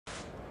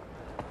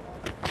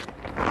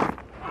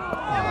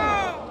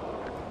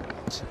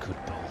It's a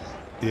good ball.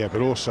 Yeah,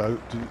 but also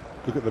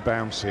look at the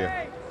bounce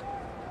here.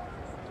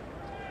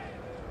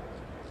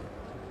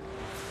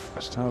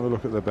 Let's have a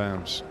look at the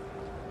bounce,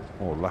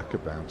 or lack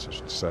of bounce, I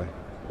should say.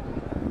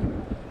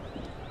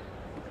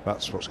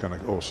 That's what's going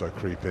to also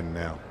creep in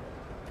now.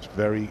 It's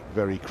very,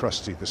 very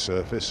crusty, the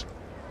surface,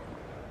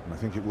 and I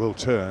think it will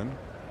turn,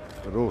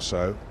 but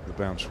also the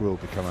bounce will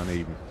become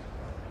uneven.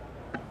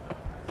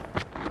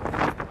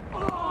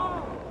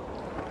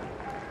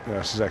 Yeah,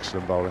 this is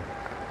excellent bowling.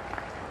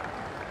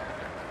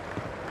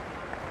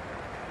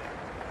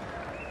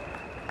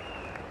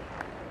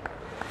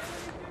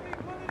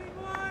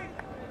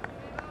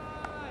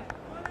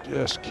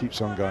 Just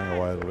keeps on going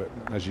away a little bit.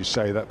 As you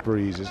say, that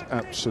breeze is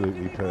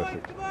absolutely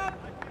perfect.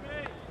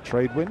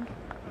 Trade wind.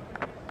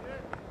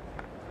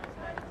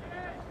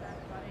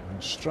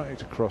 And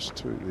straight across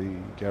to the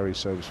Gary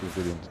Sober's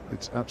Pavilion.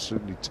 It's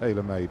absolutely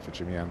tailor-made for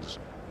Jimmy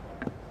Anderson.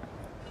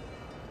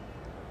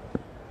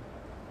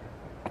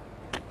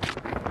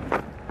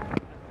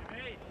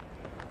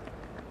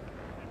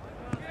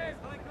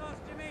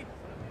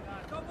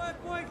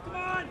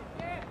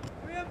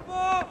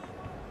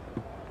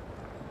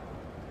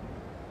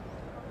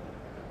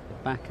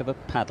 Back of a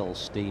paddle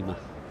steamer.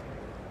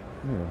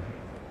 Yeah,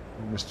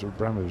 Mr.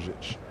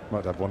 Abramovich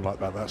might have one like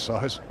that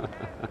size.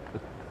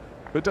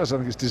 But it does, I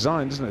think it's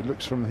designed, doesn't it? It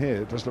looks from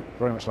here, it does look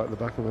very much like the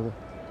back of a...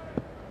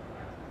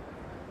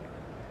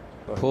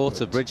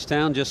 Port of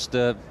Bridgetown, just,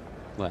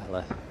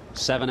 well,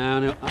 7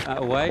 hours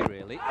away,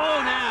 really.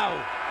 Oh,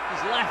 now!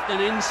 He's left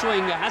an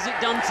in-swinger. Has it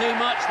done too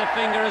much? The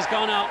finger has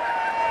gone up.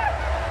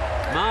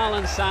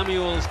 Marlon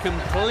Samuels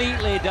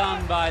completely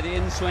done by the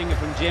in-swinger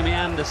from Jimmy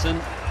Anderson.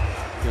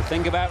 You'll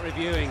think about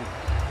reviewing.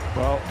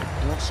 Well,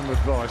 if you want some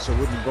advice, I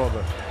wouldn't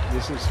bother.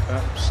 This is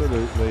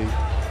absolutely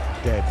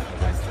dead,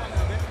 I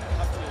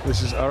think.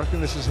 This is, I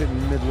reckon this is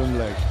hitting middle and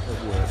leg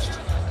at worst.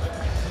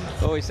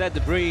 Oh, he said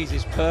the breeze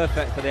is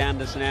perfect for the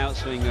Anderson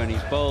outswinger, and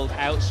he's bowled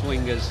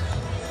outswingers,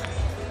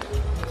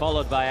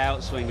 followed by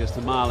outswingers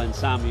to Marlon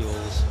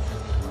Samuels,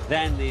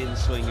 then the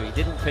in-swinger. He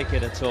didn't pick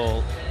it at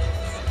all.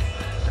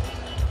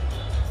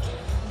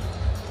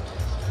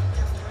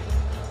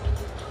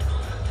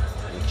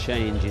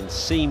 Change in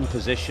seam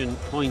position,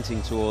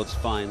 pointing towards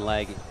fine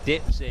leg. It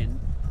dips in.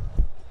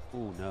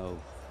 Oh no.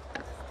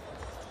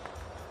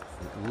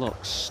 It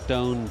looks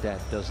stone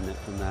dead, doesn't it,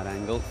 from that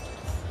angle?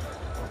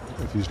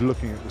 If he's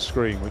looking at the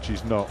screen, which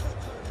he's not.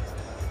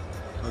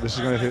 Well, this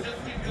is going to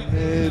hit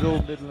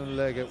middle and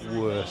leg at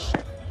worst.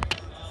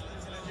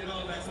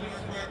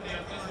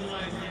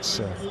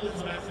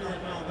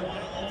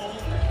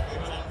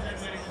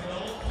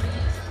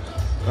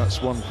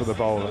 That's one for the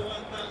bowler.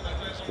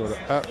 He's got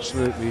an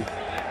absolutely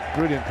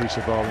brilliant piece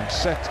of bowling,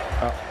 set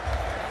up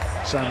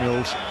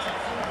Samuels.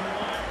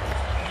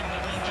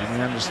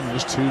 Jimmy Anderson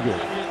was too good.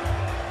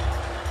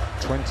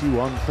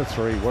 21 for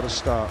 3. What a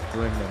start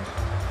for England.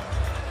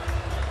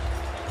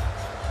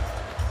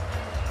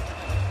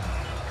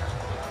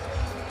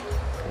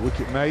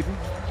 Wicket maiden.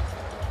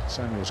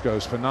 Samuels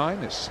goes for 9.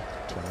 It's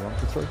 21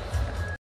 for 3.